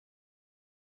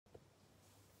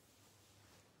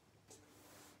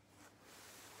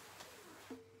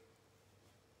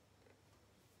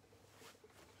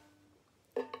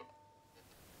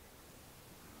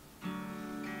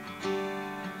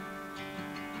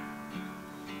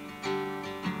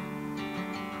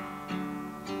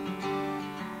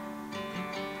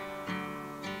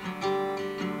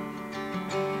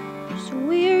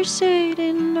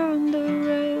sitting on the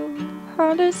rail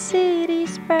on the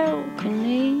city's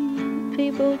balcony.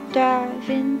 People dive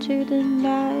into the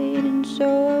night, and so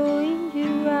when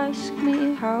you ask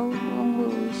me how long will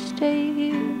we stay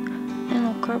here, and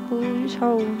a couple is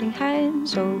holding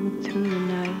hands all through the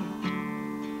night.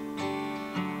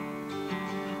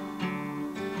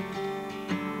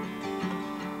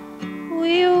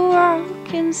 We are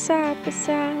walking side by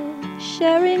side,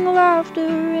 sharing laughter,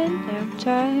 and our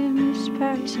time is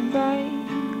passing by.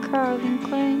 Carving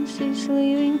glances,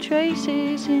 leaving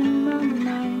traces in my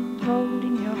mind.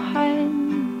 Holding your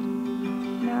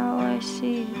hand, now I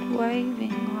see it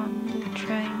waving on the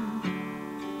train.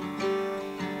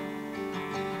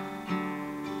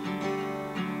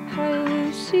 I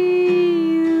will see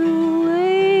you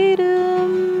later,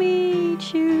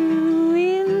 meet you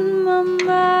in my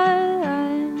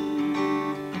mind.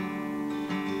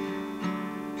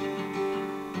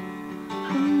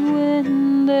 And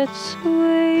when that's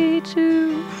way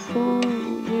too full,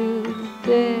 you're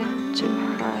there to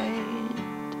hide.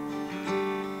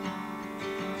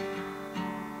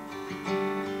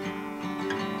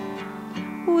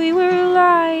 We were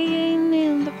lying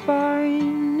in the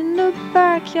barn in the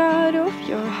backyard of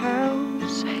your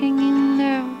house, hanging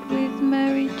out with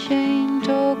Mary Jane,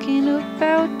 talking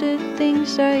about the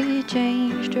things that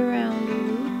changed around the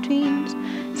routines,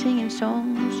 singing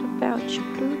songs about your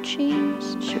blue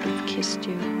jeans. Should have kissed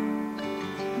you,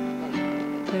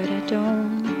 but I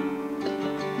don't.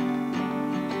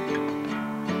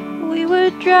 We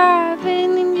were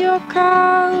driving in your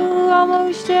car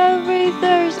almost every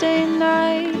Thursday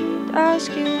night.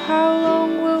 Ask you how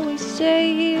long will we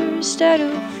stay here instead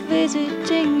of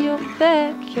visiting your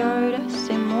backyard. I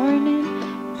say morning,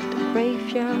 the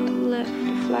graveyard left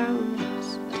the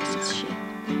flowers. This is shit.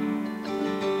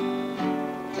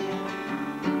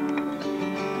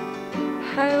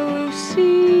 I will see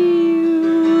you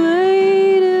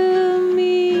later,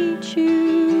 meet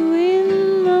you in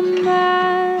my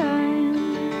mind.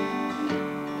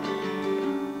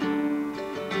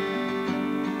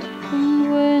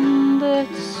 And when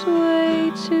that's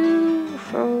way too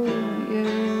far,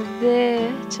 you're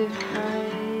there to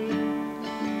hide.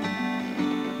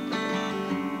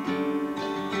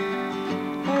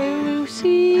 I will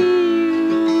see you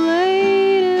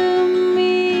later,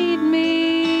 meet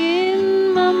me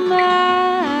in my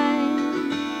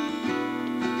mind.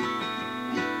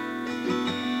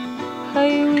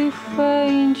 I will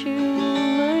find you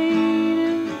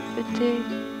later, but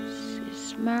this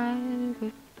is my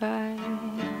goodbye.